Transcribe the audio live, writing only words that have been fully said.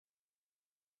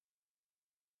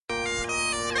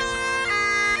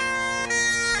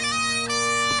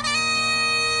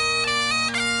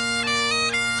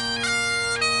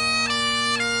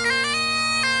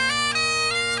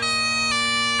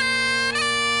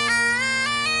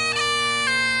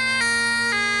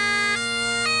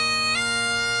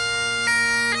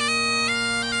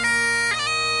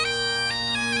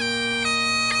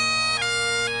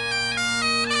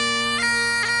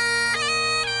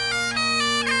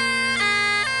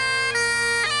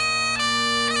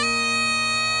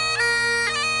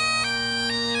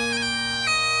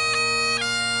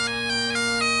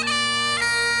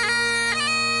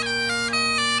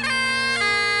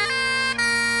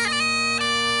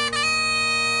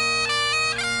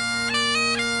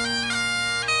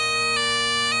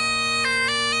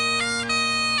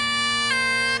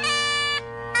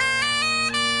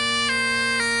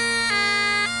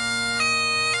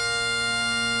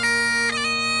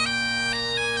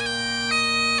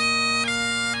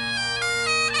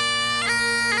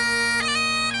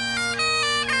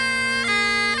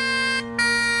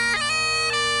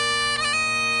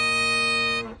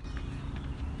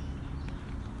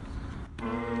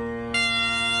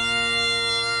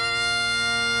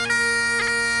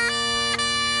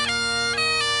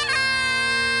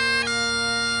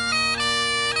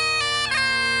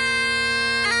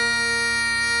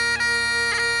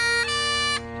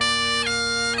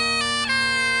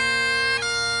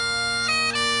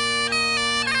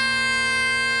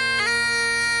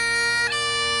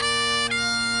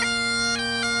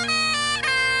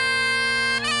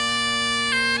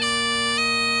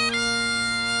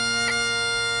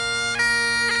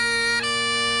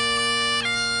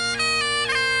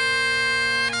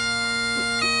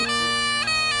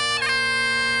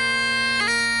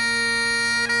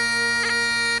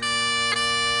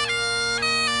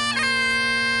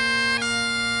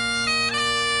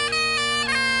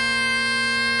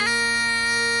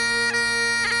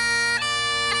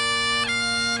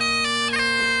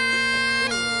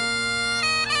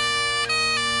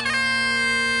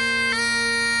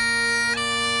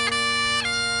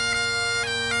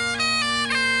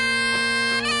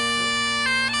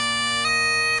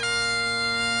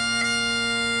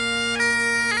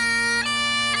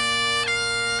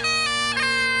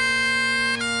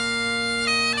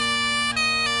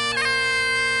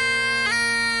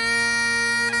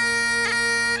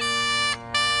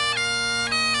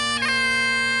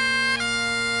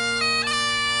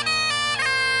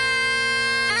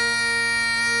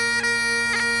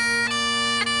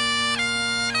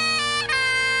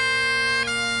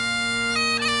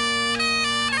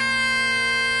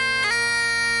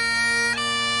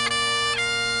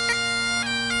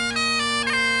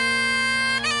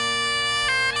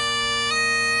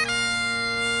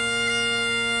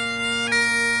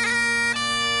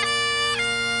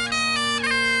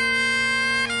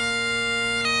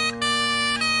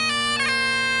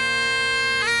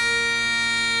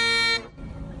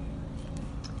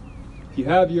you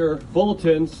have your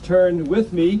bulletins, turn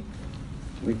with me.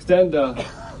 We extend a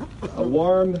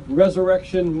warm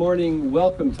resurrection morning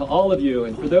welcome to all of you.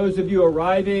 And for those of you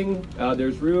arriving,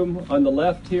 there's room on the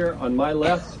left here, on my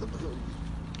left.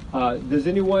 Does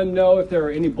anyone know if there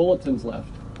are any bulletins left?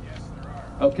 Yes, there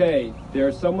are. Okay,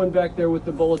 there's someone back there with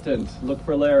the bulletins. Look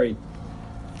for Larry.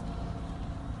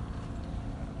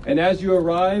 And as you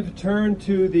arrive, turn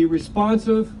to the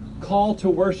responsive call to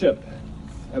worship.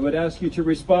 I would ask you to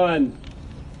respond.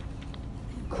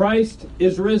 Christ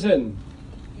is risen.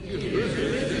 He is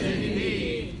risen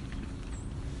indeed.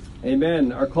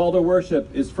 Amen. Our call to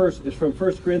worship is from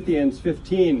 1 Corinthians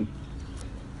 15.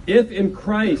 If in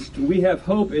Christ we have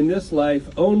hope in this life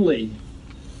only,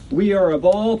 we are of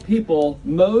all people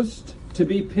most to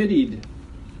be pitied.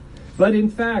 But in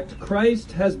fact,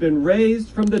 Christ has been raised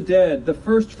from the dead, the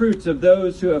first fruits of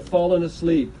those who have fallen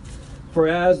asleep. For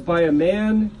as by a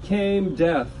man came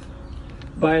death,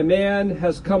 by a man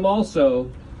has come also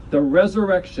the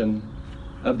resurrection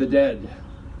of the dead.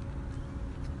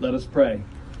 Let us pray.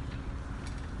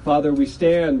 Father, we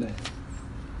stand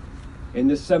in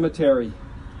this cemetery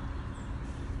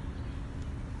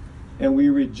and we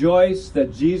rejoice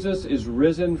that Jesus is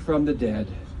risen from the dead.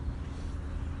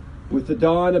 With the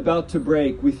dawn about to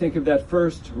break, we think of that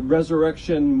first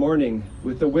resurrection morning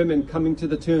with the women coming to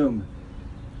the tomb.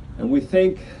 And we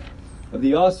think of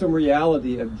the awesome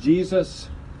reality of Jesus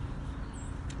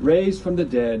raised from the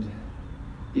dead,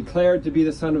 declared to be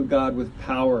the Son of God with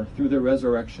power through the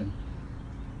resurrection.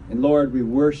 And Lord, we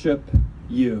worship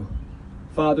you,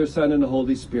 Father, Son, and the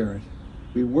Holy Spirit.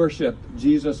 We worship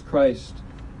Jesus Christ,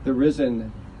 the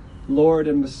risen Lord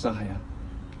and Messiah.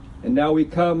 And now we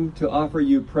come to offer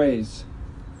you praise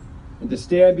and to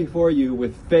stand before you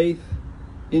with faith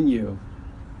in you.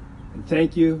 And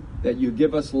thank you that you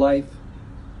give us life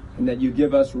and that you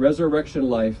give us resurrection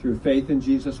life through faith in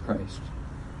Jesus Christ.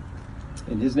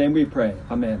 In his name we pray.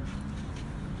 Amen.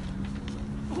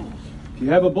 If you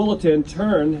have a bulletin,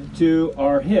 turn to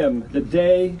our hymn, The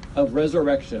Day of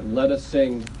Resurrection. Let us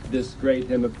sing this great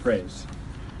hymn of praise.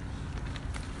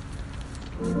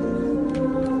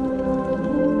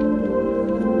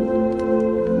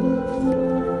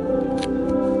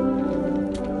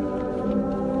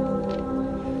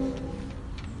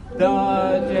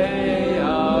 The day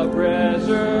of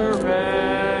resurrection,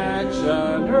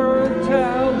 earth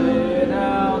telling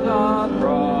out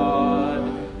abroad,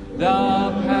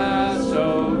 the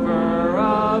Passover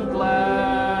of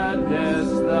gladness,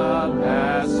 the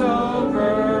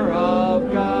Passover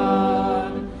of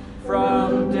God,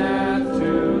 from death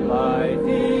to life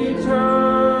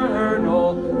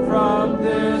eternal, from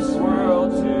this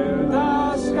world to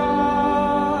the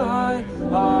sky,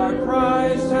 our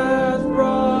Christ hath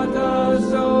brought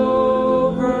us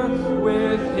over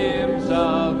with hymns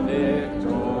of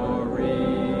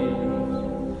victory.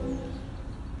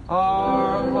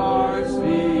 Our hearts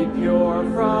be pure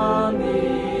from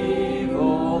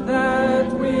evil,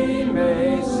 that we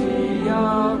may see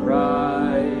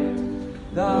aright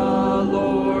the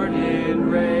Lord in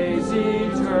rays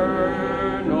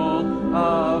eternal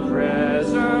of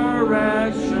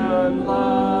resurrection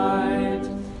light,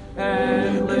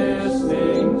 and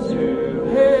listening to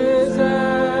his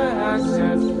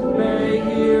accents may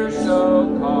hear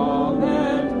so calm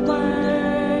and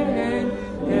plain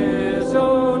his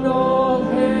own all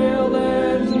hail,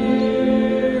 and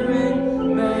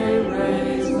hearing may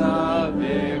raise the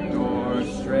victor's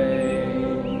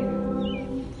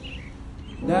strain.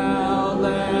 Now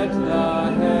let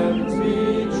the heavens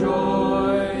be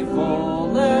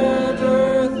joyful, let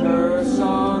earth her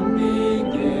song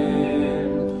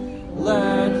begin.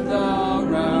 Let the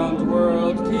round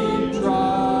world keep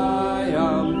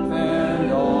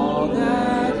triumphant, all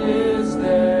that is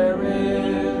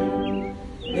therein.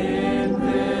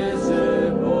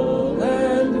 Invisible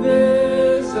and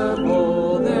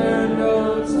visible, their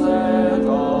notes let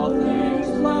all things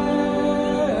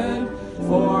blend.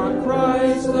 For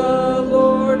Christ the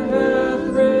Lord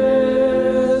hath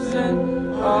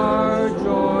risen, our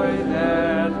joy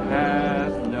that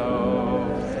hath no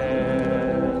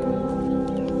end.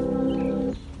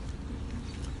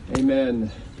 Amen.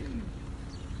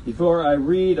 Before I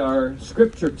read our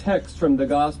scripture text from the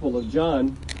Gospel of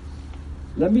John,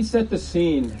 let me set the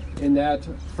scene in that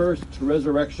first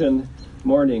resurrection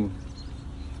morning.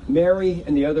 Mary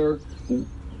and the other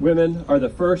women are the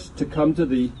first to come to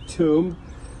the tomb,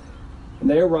 and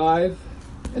they arrive,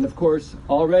 and of course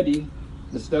already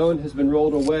the stone has been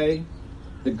rolled away,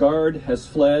 the guard has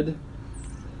fled,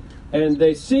 and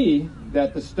they see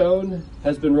that the stone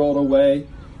has been rolled away,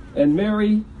 and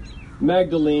Mary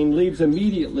Magdalene leaves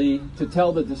immediately to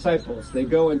tell the disciples. They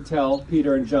go and tell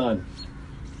Peter and John.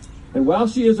 And while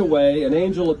she is away, an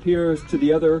angel appears to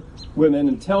the other women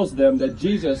and tells them that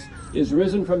Jesus is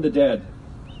risen from the dead.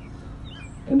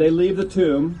 And they leave the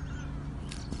tomb,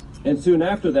 and soon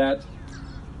after that,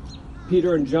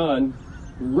 Peter and John,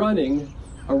 running,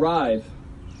 arrive.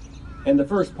 And the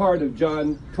first part of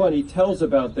John 20 tells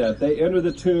about that. They enter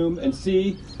the tomb and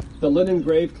see the linen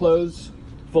grave clothes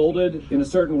folded in a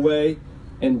certain way,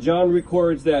 and John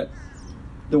records that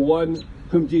the one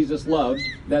whom Jesus loved,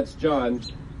 that's John,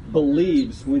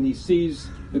 believes when he sees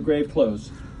the grave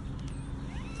clothes.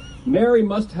 Mary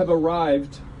must have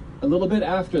arrived a little bit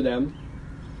after them,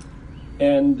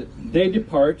 and they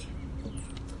depart.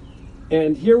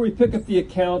 And here we pick up the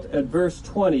account at verse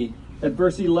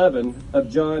 11 of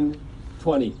John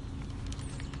 20.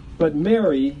 But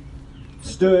Mary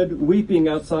stood weeping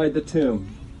outside the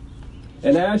tomb.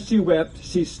 And as she wept,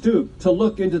 she stooped to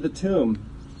look into the tomb.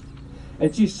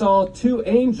 And she saw two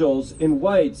angels in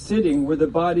white sitting where the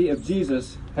body of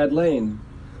Jesus had lain,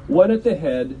 one at the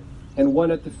head and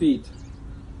one at the feet.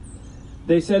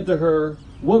 They said to her,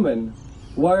 "Woman,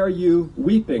 why are you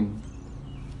weeping?"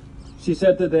 She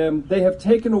said to them, "They have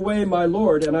taken away my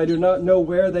Lord, and I do not know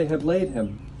where they have laid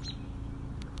him."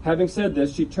 Having said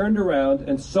this, she turned around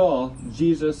and saw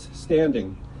Jesus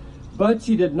standing. But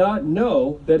she did not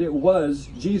know that it was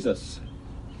Jesus.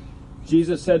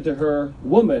 Jesus said to her,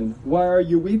 "Woman, why are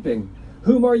you weeping?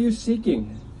 Whom are you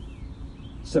seeking?"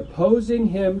 Supposing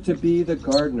him to be the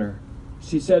gardener,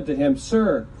 she said to him,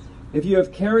 "Sir, if you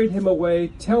have carried him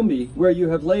away, tell me where you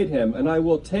have laid him, and I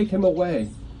will take him away."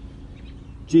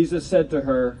 Jesus said to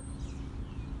her,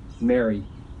 "Mary."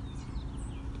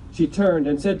 She turned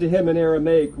and said to him in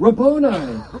Aramaic,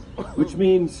 "Rabboni," which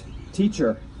means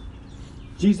teacher.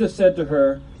 Jesus said to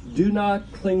her, "Do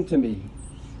not cling to me,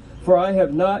 for I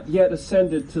have not yet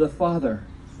ascended to the Father.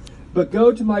 But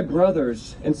go to my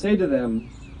brothers and say to them,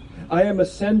 I am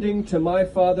ascending to my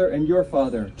Father and your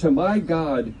Father, to my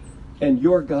God and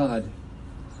your God."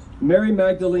 Mary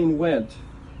Magdalene went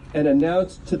and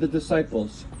announced to the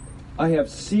disciples, "I have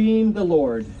seen the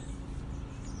Lord,"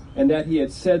 and that he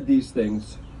had said these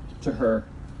things to her.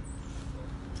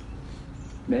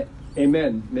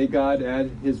 Amen. May God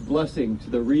add his blessing to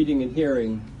the reading and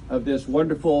hearing of this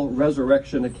wonderful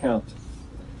resurrection account.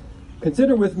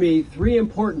 Consider with me three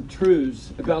important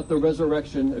truths about the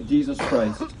resurrection of Jesus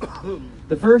Christ.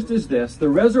 The first is this: the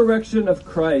resurrection of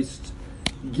Christ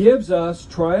gives us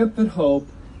triumphant hope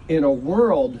in a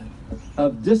world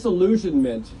of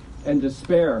disillusionment and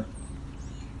despair.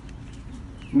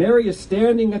 Mary is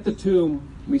standing at the tomb,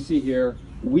 we see here,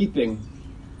 weeping.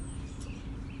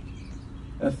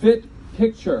 A fit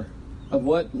picture of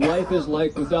what life is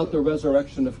like without the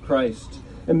resurrection of Christ.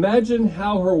 Imagine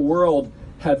how her world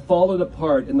had fallen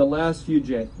apart in the last few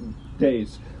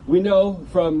days. We know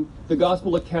from the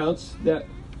gospel accounts that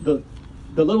the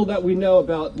little that we know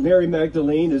about Mary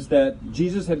Magdalene is that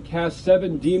Jesus had cast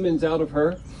 7 demons out of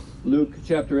her, Luke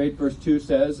chapter 8 verse 2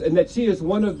 says, and that she is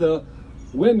one of the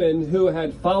women who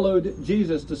had followed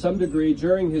Jesus to some degree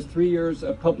during his 3 years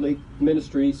of public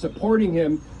ministry, supporting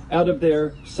him out of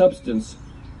their substance.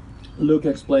 Luke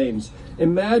explains.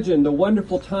 Imagine the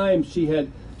wonderful time she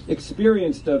had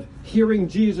experienced of hearing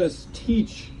Jesus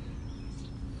teach,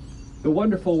 the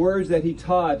wonderful words that he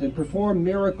taught and perform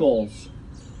miracles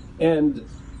and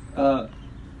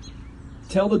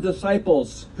tell the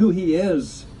disciples who he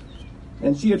is.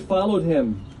 And she had followed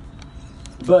him.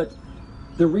 But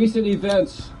the recent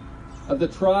events of the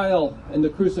trial and the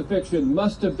crucifixion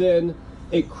must have been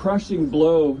a crushing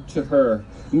blow to her.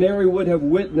 Mary would have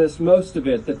witnessed most of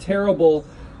it, the terrible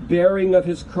bearing of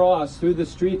his cross through the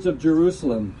streets of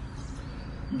Jerusalem,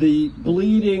 the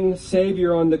bleeding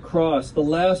Savior on the cross, the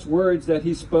last words that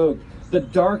he spoke, the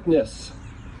darkness,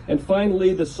 and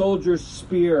finally the soldier's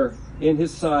spear in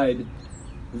his side,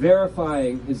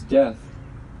 verifying his death.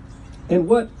 And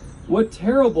what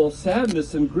terrible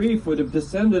sadness and grief would have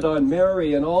descended on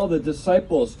Mary and all the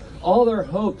disciples, all their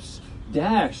hopes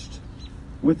dashed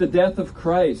with the death of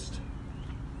Christ.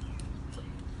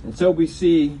 And so we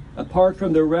see, apart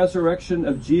from the resurrection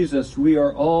of Jesus, we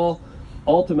are all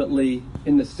ultimately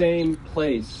in the same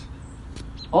place,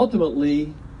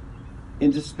 ultimately in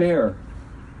despair,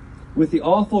 with the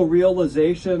awful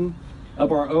realization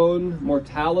of our own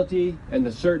mortality and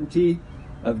the certainty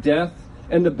of death.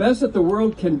 And the best that the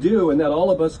world can do, and that all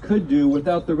of us could do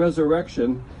without the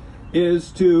resurrection,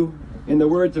 is to, in the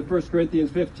words of 1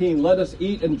 Corinthians 15, let us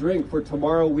eat and drink, for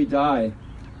tomorrow we die.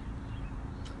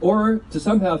 Or to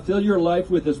somehow fill your life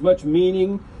with as much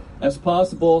meaning as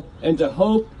possible, and to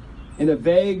hope in a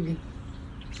vague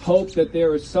hope that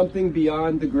there is something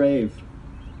beyond the grave.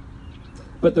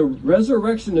 But the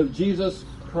resurrection of Jesus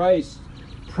Christ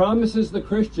promises the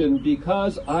Christian,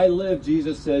 because I live,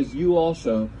 Jesus says, you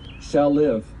also shall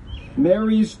live.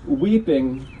 Mary's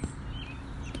weeping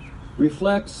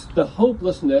reflects the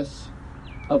hopelessness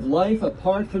of life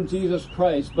apart from Jesus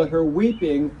Christ, but her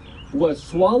weeping was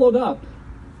swallowed up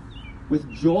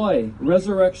with joy,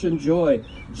 resurrection joy.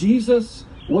 Jesus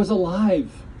was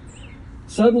alive.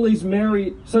 Suddenly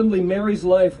Mary's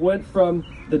life went from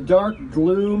the dark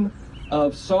gloom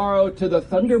of sorrow to the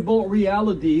thunderbolt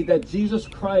reality that Jesus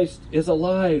Christ is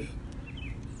alive.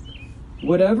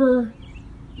 Whatever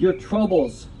your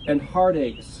troubles and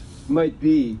heartaches might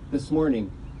be this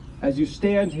morning, as you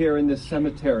stand here in this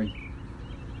cemetery,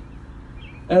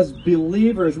 as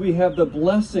believers, we have the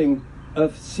blessing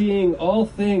of seeing all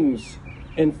things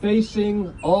and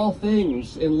facing all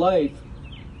things in life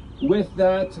with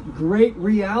that great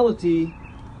reality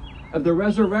of the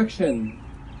resurrection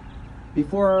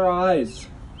before our eyes.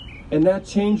 And that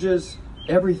changes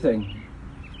everything.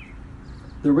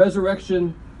 The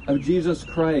resurrection of Jesus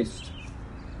Christ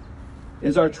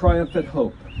is our triumphant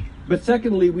hope. But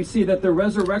secondly, we see that the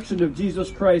resurrection of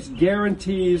Jesus Christ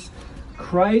guarantees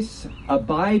Christ's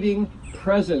abiding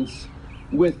presence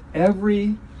with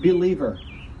every believer.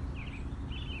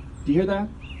 Do you hear that?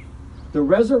 The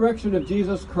resurrection of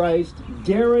Jesus Christ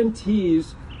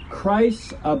guarantees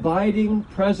Christ's abiding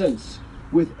presence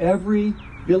with every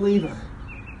believer.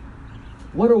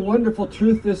 What a wonderful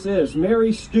truth this is.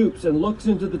 Mary stoops and looks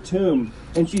into the tomb,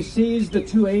 and she sees the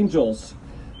two angels.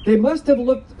 They must have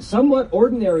looked somewhat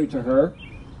ordinary to her,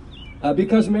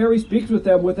 because Mary speaks with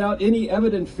them without any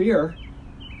evident fear.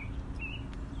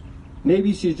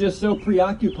 Maybe she's just so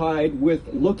preoccupied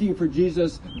with looking for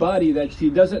Jesus' body that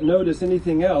she doesn't notice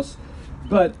anything else.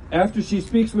 But after she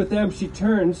speaks with them, she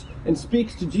turns and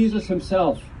speaks to Jesus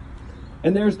himself.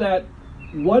 And there's that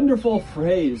wonderful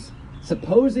phrase,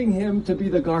 supposing him to be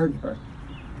the gardener.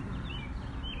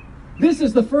 This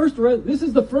is the first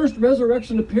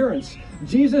resurrection appearance.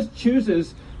 Jesus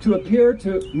chooses to appear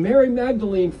to Mary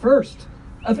Magdalene first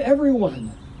of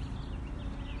everyone.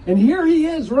 And here he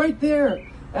is right there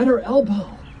at her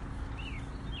elbow.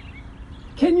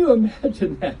 Can you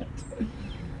imagine that?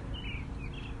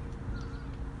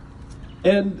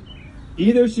 And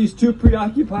either she's too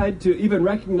preoccupied to even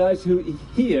recognize who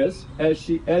he is as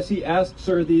he asks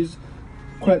her these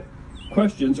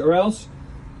questions, or else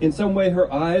in some way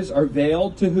her eyes are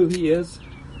veiled to who he is.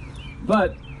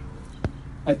 But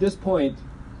at this point,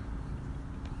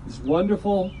 this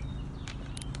wonderful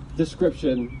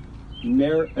description,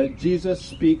 Jesus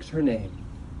speaks her name,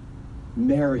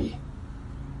 Mary.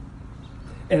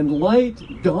 And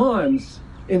light dawns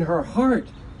in her heart.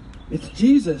 It's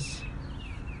Jesus.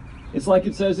 It's like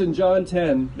it says in John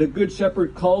 10, the good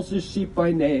shepherd calls his sheep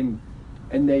by name,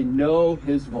 and they know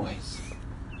his voice.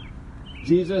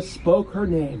 Jesus spoke her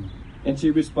name, and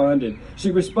she responded.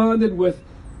 She responded with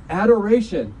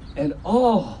adoration and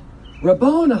awe.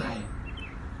 Rabboni,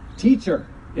 teacher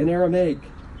in Aramaic.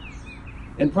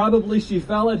 And probably she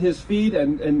fell at his feet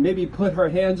and maybe put her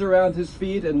hands around his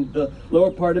feet and the lower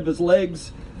part of his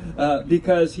legs,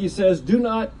 because he says, do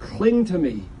not cling to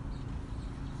me.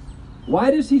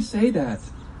 Why does he say that?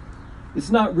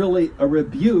 It's not really a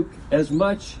rebuke as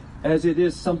much as it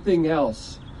is something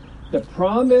else. The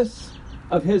promise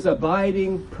of his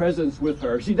abiding presence with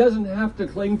her. She doesn't have to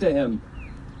cling to him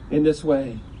in this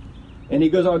way. And he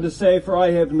goes on to say, for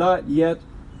I have not yet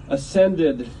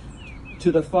ascended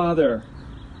to the Father.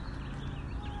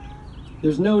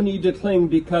 There's no need to cling,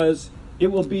 because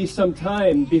it will be some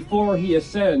time before he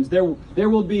ascends. There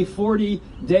will be 40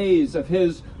 days of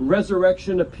his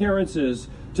resurrection appearances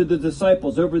to the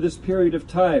disciples over this period of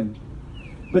time.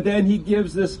 But then he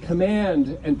gives this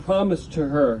command and promise to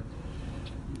her.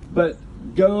 But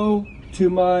go to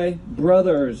my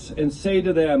brothers and say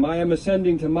to them, I am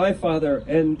ascending to my Father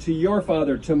and to your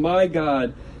Father, to my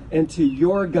God and to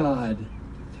your God.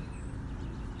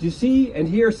 Do you see and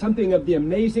hear something of the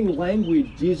amazing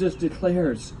language Jesus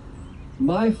declares?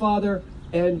 My Father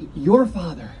and your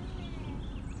Father.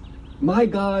 My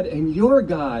God and your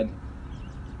God.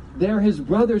 They're his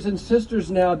brothers and sisters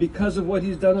now because of what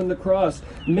he's done on the cross.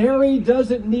 Mary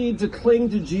doesn't need to cling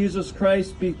to Jesus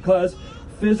Christ because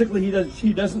physically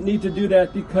she doesn't need to do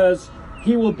that, because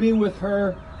he will be with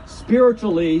her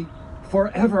spiritually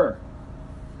forever.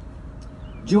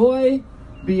 Joy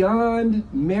beyond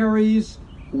Mary's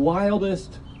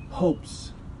wildest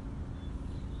hopes.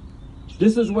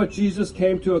 This is what Jesus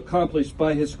came to accomplish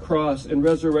by his cross and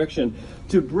resurrection,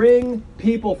 to bring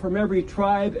people from every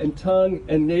tribe and tongue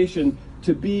and nation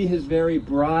to be his very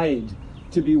bride,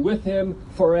 to be with him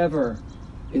forever,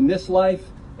 in this life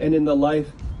and in the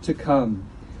life to come.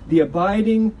 The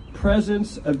abiding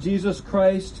presence of Jesus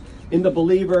Christ in the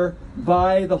believer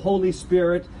by the Holy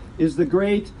Spirit is the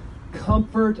great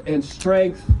comfort and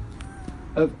strength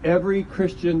of every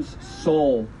Christian's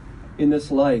soul in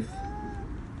this life.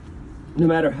 No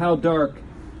matter how dark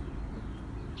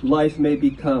life may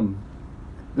become,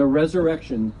 the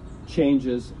resurrection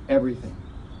changes everything.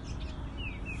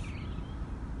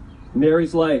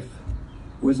 Mary's life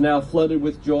was now flooded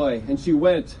with joy, and she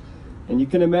went, and you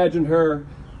can imagine her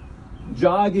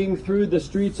jogging through the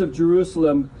streets of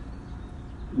Jerusalem,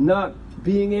 not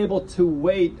being able to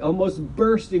wait, almost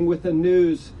bursting with the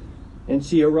news. And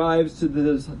she arrives to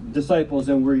the disciples,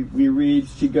 and we read,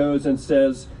 she goes and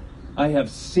says, "I have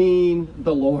seen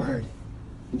the Lord."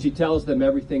 And she tells them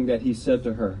everything that he said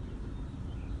to her.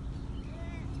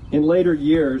 In later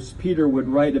years, Peter would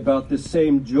write about this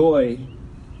same joy,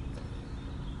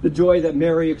 the joy that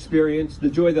Mary experienced, the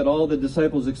joy that all the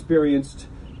disciples experienced,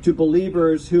 to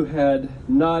believers who had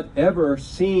not ever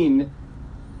seen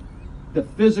the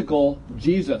physical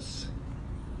Jesus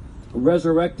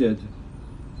resurrected.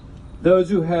 Those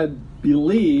who had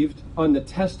believed on the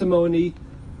testimony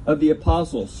of the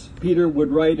apostles. Peter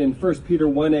would write in 1 Peter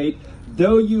 1:8,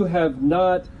 "Though you have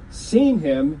not seen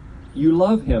him, you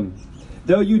love him.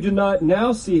 Though you do not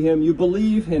now see him, you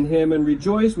believe in him and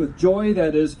rejoice with joy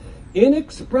that is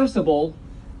inexpressible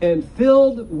and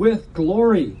filled with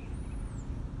glory."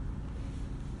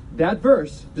 That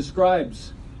verse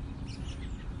describes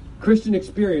Christian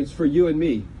experience for you and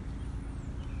me.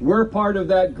 We're part of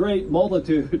that great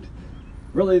multitude,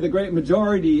 really the great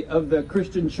majority of the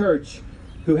Christian church,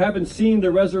 who haven't seen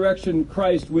the resurrection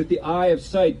Christ with the eye of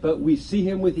sight, but we see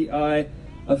him with the eye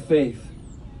of faith.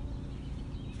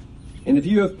 And if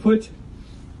you have put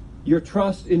your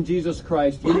trust in Jesus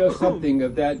Christ, you know something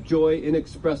of that joy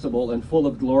inexpressible and full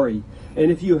of glory. And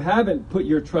if you haven't put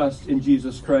your trust in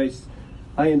Jesus Christ,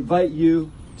 I invite you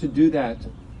to do that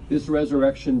this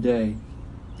resurrection day.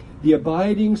 The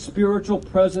abiding spiritual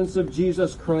presence of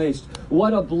Jesus Christ.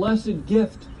 What a blessed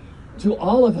gift to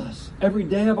all of us every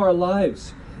day of our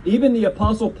lives. Even the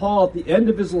Apostle Paul, at the end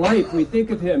of his life, we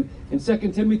think of him in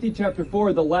 2 Timothy chapter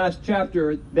 4, the last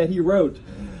chapter that he wrote,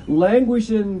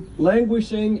 languishing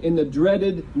in the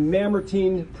dreaded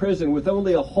Mamertine prison with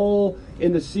only a hole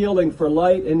in the ceiling for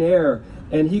light and air.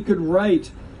 And he could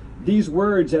write these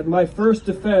words, "At my first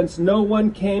defense, no one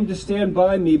came to stand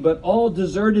by me, but all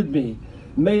deserted me.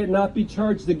 May it not be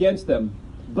charged against them.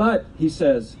 But," he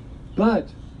says, "but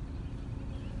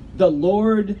the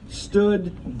Lord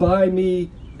stood by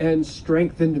me and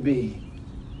strengthened me."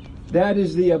 That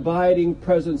is the abiding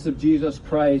presence of Jesus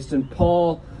Christ, and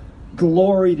Paul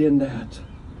gloried in that.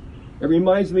 It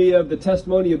reminds me of the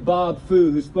testimony of Bob Fu,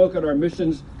 who spoke at our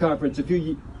missions conference a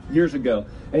few years ago.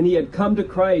 And he had come to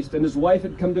Christ, and his wife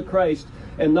had come to Christ,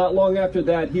 and not long after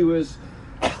that he was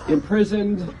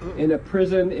imprisoned in a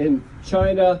prison in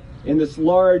China, in this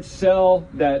large cell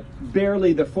that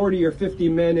barely the 40 or 50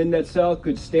 men in that cell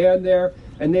could stand there,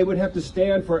 and they would have to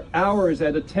stand for hours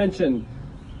at attention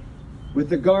with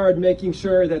the guard making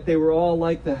sure that they were all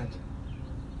like that.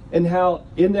 And how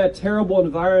in that terrible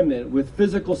environment with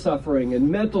physical suffering and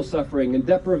mental suffering and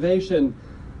deprivation,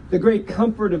 the great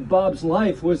comfort of Bob's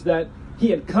life was that he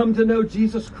had come to know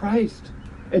Jesus Christ.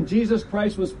 And Jesus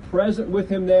Christ was present with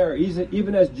him there,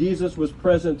 even as Jesus was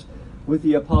present with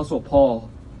the Apostle Paul.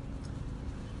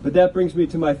 But that brings me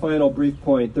to my final brief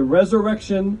point. The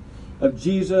resurrection of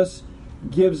Jesus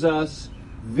gives us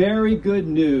very good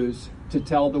news to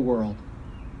tell the world,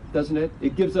 doesn't it?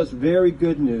 It gives us very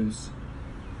good news.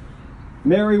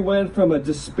 Mary went from a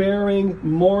despairing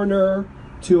mourner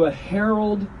to a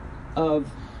herald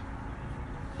of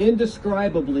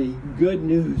indescribably good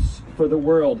news for the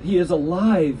world. He is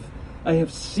alive. I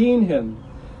have seen him.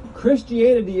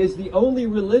 Christianity is the only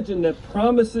religion that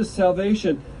promises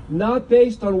salvation, not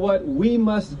based on what we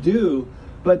must do,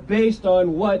 but based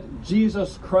on what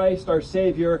Jesus Christ, our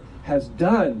Savior, has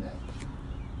done.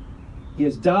 He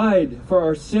has died for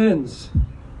our sins.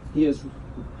 He has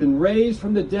been raised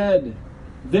from the dead,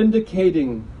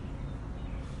 vindicating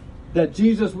that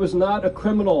Jesus was not a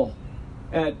criminal,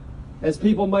 as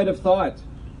people might have thought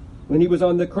when he was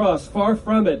on the cross. Far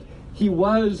from it. He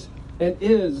was and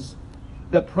is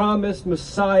the promised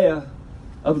Messiah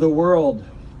of the world.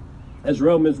 As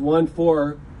Romans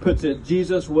 1:4 puts it,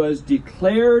 Jesus was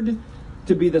declared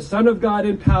to be the Son of God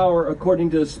in power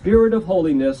according to the Spirit of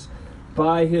holiness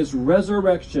by his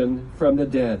resurrection from the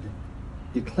dead.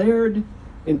 Declared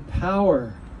in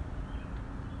power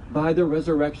by the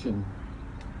resurrection.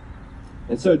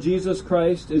 And so Jesus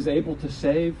Christ is able to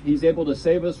save. He's able to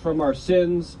save us from our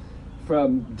sins,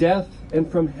 from death, and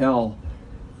from hell.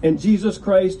 And Jesus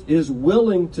Christ is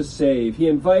willing to save. He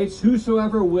invites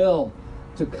whosoever will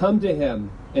to come to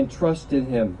him and trust in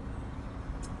him.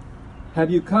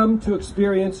 Have you come to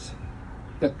experience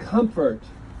the comfort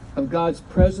of God's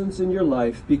presence in your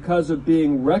life because of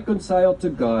being reconciled to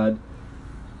God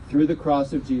through the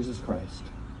cross of Jesus Christ?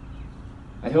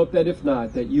 I hope that if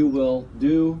not, that you will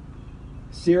do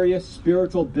serious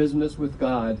spiritual business with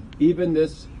God, even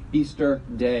this Easter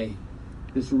day,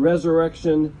 this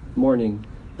resurrection morning.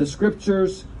 The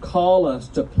scriptures call us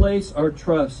to place our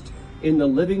trust in the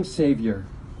living Savior,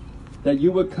 that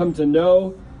you would come to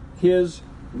know his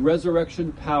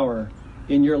resurrection power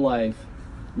in your life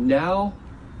now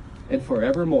and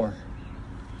forevermore,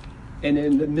 and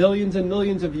in the millions and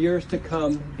millions of years to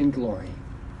come in glory.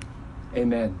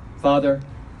 Amen. Father,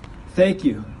 thank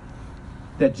you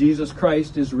that Jesus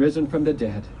Christ is risen from the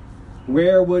dead.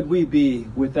 Where would we be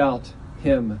without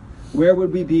him? Where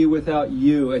would we be without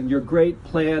you and your great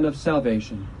plan of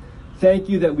salvation? Thank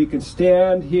you that we can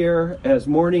stand here as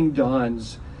morning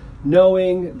dawns,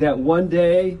 knowing that one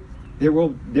day there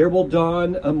will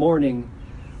dawn a morning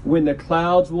when the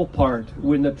clouds will part,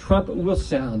 when the trumpet will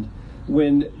sound,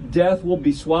 when death will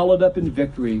be swallowed up in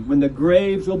victory, when the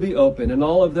graves will be open, and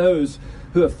all of those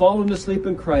who have fallen asleep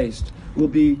in Christ will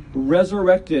be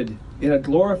resurrected in a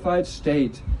glorified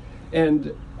state.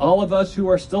 And all of us who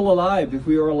are still alive, if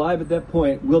we are alive at that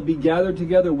point, will be gathered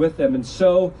together with them. And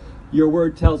so your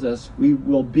word tells us we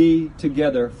will be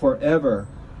together forever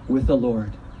with the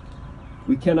Lord.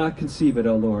 We cannot conceive it,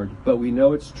 O Lord, but we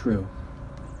know it's true.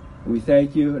 And we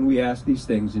thank you and we ask these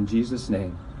things in Jesus'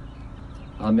 name.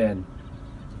 Amen.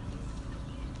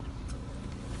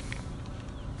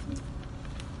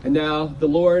 And now the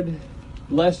Lord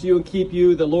bless you and keep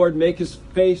you. The Lord make his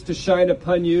face to shine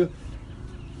upon you.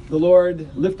 The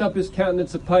Lord lift up his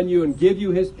countenance upon you and give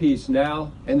you his peace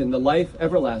now and in the life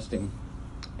everlasting.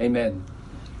 Amen.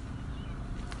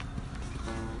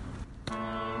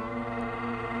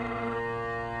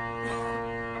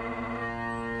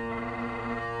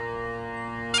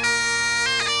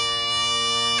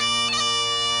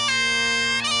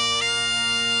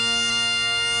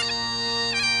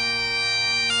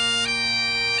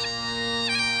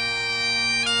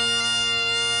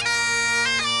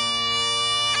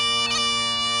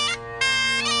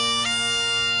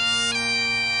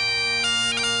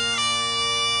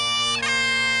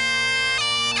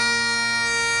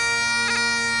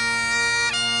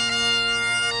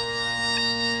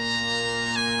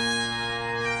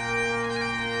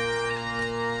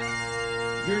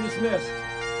 You're dismissed.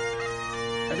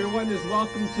 Everyone is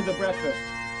welcome to the breakfast.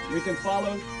 We can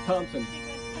follow Thompson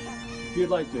if you'd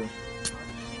like to.